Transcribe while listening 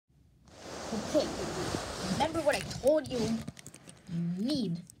Okay, remember what I told you? You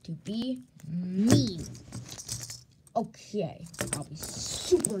need to be mean. Okay, I'll be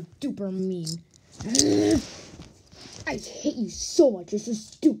super duper mean. I hate you so much, you're so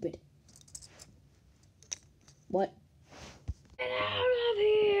stupid. What? Get out of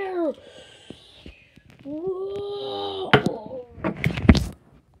here! Whoa.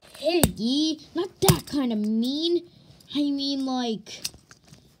 Piggy, not that kind of mean. I mean, like,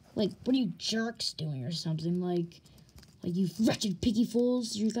 what are you jerks doing or something? Like you wretched piggy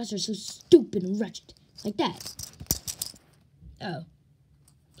fools. You guys are so stupid and wretched. Like that. Oh.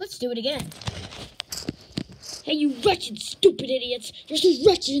 Let's do it again. Hey, you wretched, stupid idiots. You're so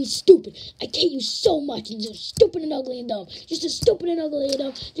wretched and stupid. I hate you so much. And you're so stupid and ugly and dumb. You're so stupid and ugly and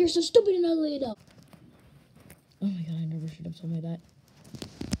dumb. You're so stupid and ugly and dumb. Oh my god, I never should have told me that.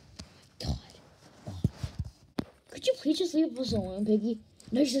 God. Oh. Could you please just leave us alone, Piggy?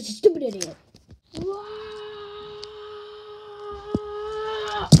 No, you're such a stupid idiot.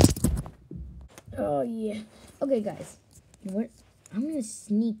 Oh, yeah. Okay, guys. You know what? I'm gonna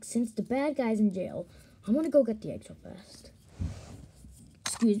sneak, since the bad guy's in jail. I'm gonna go get the eggs real fast.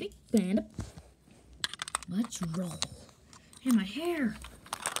 Excuse me. Stand up. Let's roll. Hey, my hair.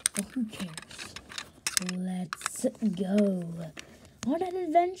 Oh, who cares? Let's go. On an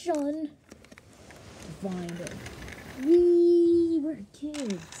invention. Find it. Wee, we're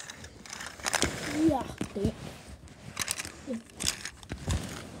kids. Yeah. Okay.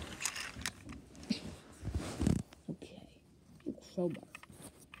 Crowbar.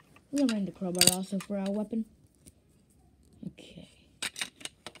 We're gonna find the crowbar also for our weapon. Okay.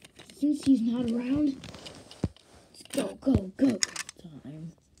 Since he's not around, let's go, go, go.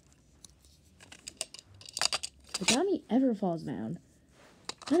 Time. If the bounty ever falls down,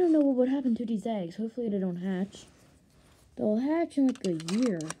 I don't know what would happen to these eggs. Hopefully they don't hatch. They'll hatch in like a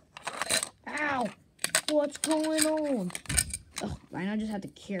year. Ow! What's going on? Oh, why not just have to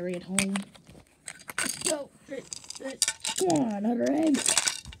carry it home? Let's go. Come on, another egg.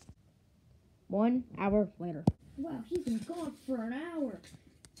 1 hour later. Wow, he's been gone for an hour.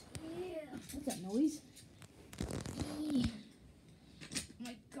 Yeah. What's that noise? Oh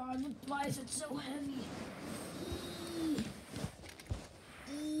my god, why is it so heavy?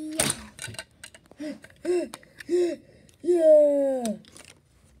 Yeah.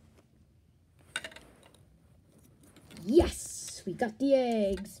 Yes, we got the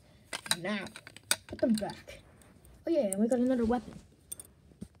eggs. Now, put them back. Oh yeah, and we got another weapon.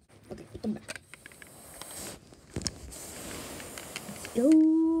 Okay, put them back. Let's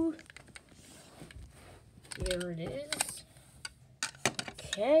go. Here it is.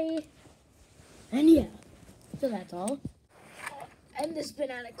 Okay. And yeah, so that's all. And this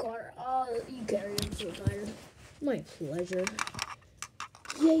banana car. Oh, you carry it. I'm so tired. My pleasure.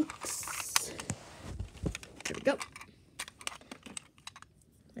 Yikes. There we go.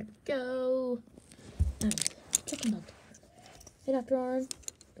 There we go. Check him out. Hey, Dr. Arn.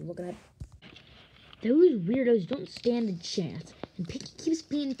 I'm looking at. Those weirdos don't stand a chance. And Piggy keeps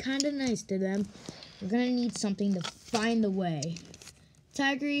being kind of nice to them. We're going to need something to find the way.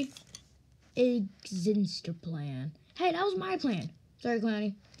 Tigry, exit plan. Hey, that was my plan. Sorry,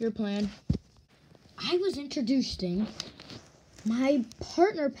 Clowny. Your plan. I was introducing my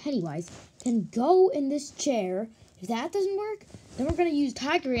partner, Pennywise, can go in this chair. If that doesn't work, then we're going to use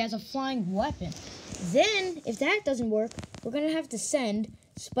Tigry as a flying weapon. Then, if that doesn't work, we're going to have to send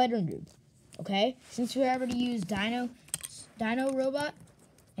Spider Noob. Okay? Since we already used Dino Robot,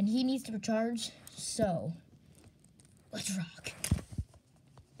 and he needs to recharge, so let's rock.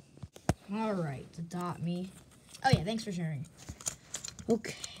 Alright, adopt me. Oh yeah, thanks for sharing.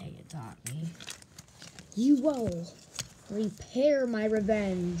 Okay, adopt me. You will repair my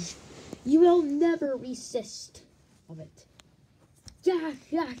revenge. You will never resist of it. Yeah.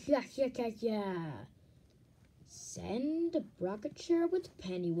 Send a rocket chair with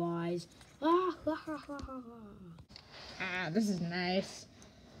Pennywise. Ah, this is nice.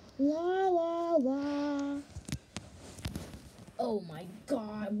 La la la. Oh my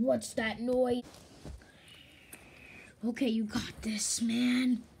god, what's that noise? Okay, you got this,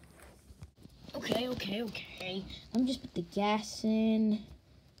 man. Okay. Let me just put the gas in.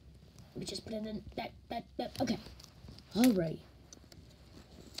 Let me just put it in. That. Okay. Alright.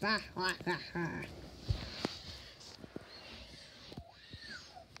 Hey,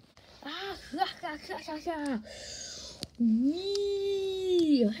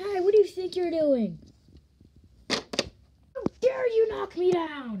 what do you think you're doing? How dare you knock me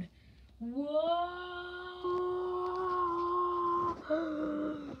down? Whoa!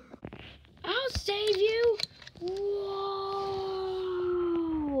 I'll save you. Whoa!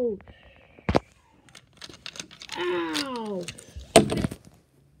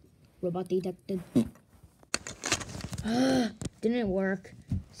 Robot detected. Didn't work.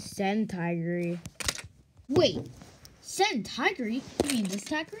 Send Tigery. Wait, send Tigery? You mean this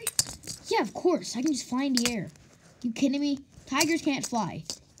Tigery? Yeah, of course. I can just fly in the air. You kidding me? Tigers can't fly,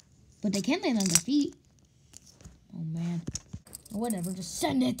 but they can land on their feet. Oh man. Whatever, just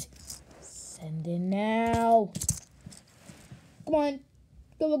send it. Send it now. Come on,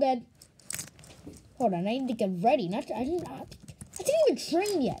 go again. Hold on, I need to get ready. I didn't even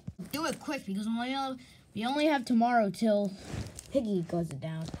train yet. Do it quick because we only have tomorrow till Piggy goes it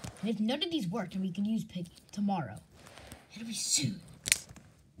down. And if none of these work, then we can use Piggy tomorrow. It'll be soon.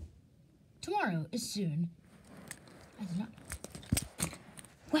 Tomorrow is soon. I did not.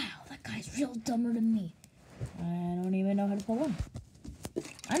 Wow, that guy's real dumber than me. I don't even know how to spell one.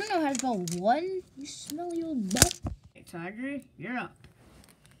 I don't know how to spell one. You smelly old nut. Hey, Tiger, you're up.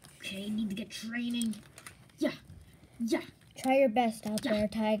 Okay, need to get training. Yeah. Try your best out there,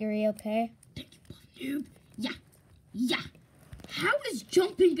 Tigery, okay? Thank you, buff noob. Yeah. How is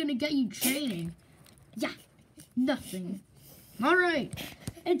jumping gonna get you training? Yeah, nothing. All right,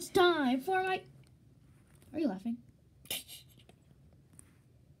 it's time for my... Are you laughing?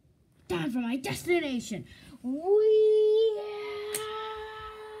 Time for my destination. Wow,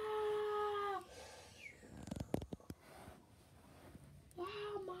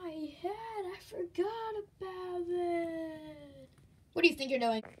 my head. I forgot about it. What do you think you're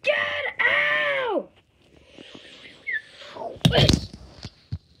doing? Get out! Oh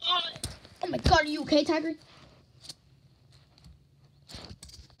my god, are you okay, Tiger?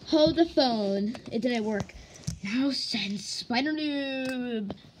 Hold the phone. It didn't work. Now send Spider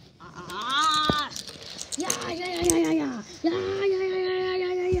Noob. Yeah.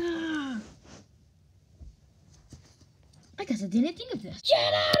 I guess I didn't think of this.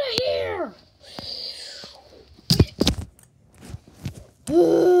 Get out of here!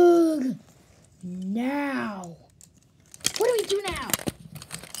 Ugh. Now. What do we do now?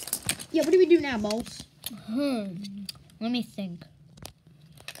 Yeah, what do we do now, Balls? Let me think.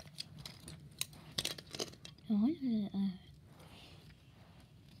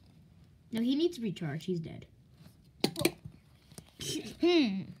 No, he needs to recharge. He's dead.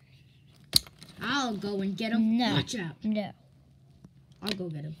 I'll go and get him. No. Watch out. No. I'll go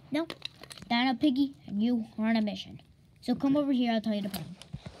get him. No. Dino Piggy, and you are on a mission. So come over here, I'll tell you the plan.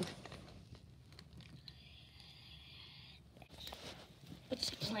 What's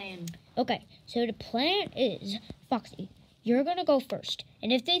the plan? Okay, so the plan is, Foxy, you're going to go first.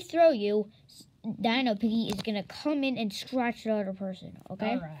 And if they throw you, Dino Piggy is going to come in and scratch the other person,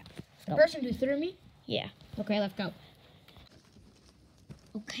 okay? All right. The person who threw me? Yeah. Okay, let's go.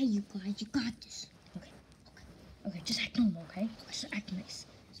 Okay, you guys, you got this. Okay, just act normal, okay? Just act nice.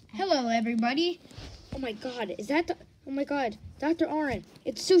 Hello, everybody. Oh my god, is that the... Oh my god, Dr. Oren.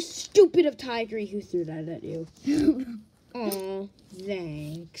 It's so stupid of Tigery who threw that at you. Oh,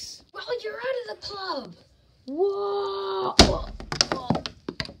 thanks. Well, you're out of the club. Whoa.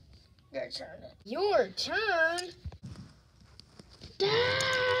 Your turn. Your turn? Down!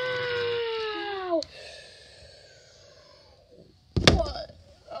 What?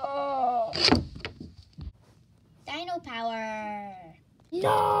 Oh. Dino power.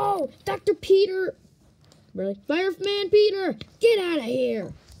 No! Dr. Peter! Really? Fireman Peter! Get out of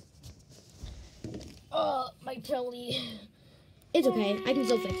here! My belly. It's okay. I can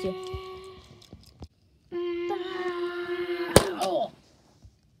still fix you. Oh.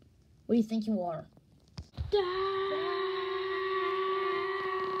 What do you think you are?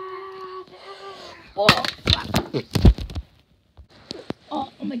 Oh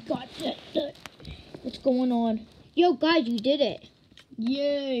my god. What's going on? Yo, guys, you did it.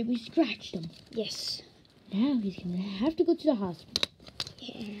 Yay, we scratched him. Yes. Now he's gonna have to go to the hospital.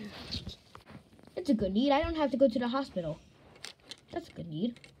 Yeah. It's a good need. I don't have to go to the hospital. That's a good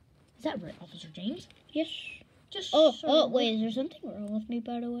need. Is that right, Officer James? Yes. Just Oh, wait, is there something wrong with me,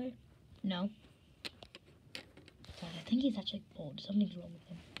 by the way? No. God, I think he's actually bold. Something's wrong with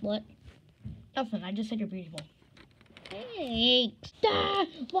him. What? Nothing. I just said you're beautiful. Hey. Ah,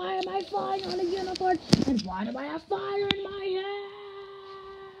 why am I flying on a unicorn? And why do I have fire in my hair?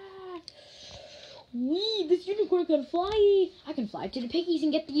 Wee, this unicorn can fly. I can fly to the piggies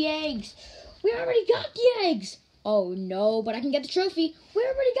and get the eggs. We already got the eggs. Oh no, but I can get the trophy. We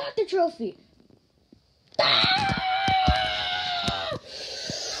already got the trophy. Ah!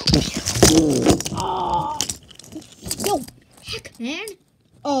 Oh. Yo, heck, man.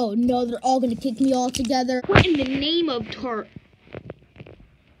 Oh no, they're all gonna kick me all together. What in the name of Tart?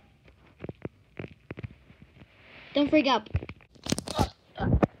 Don't freak out.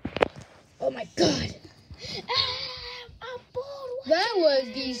 Oh my god. I'm bored. That was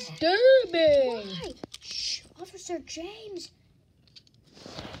disturbing. Why? Shh, Officer James.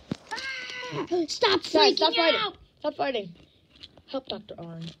 Stop Guys, freaking stop fighting. out. Stop fighting. Help Dr.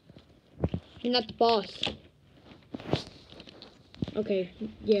 Orange. You're not the boss. Okay,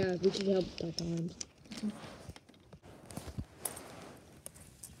 yeah, we should help Dr. Orange.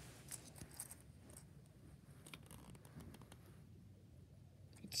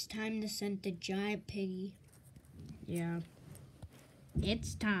 It's time to send the giant piggy. Yeah.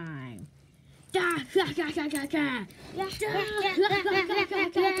 It's time. Da, ga, ga, ga, ga, ga. Da, ga, ga, ga, ga,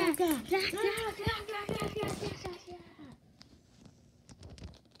 ga, ga, ga. Da, ga, ga, ga,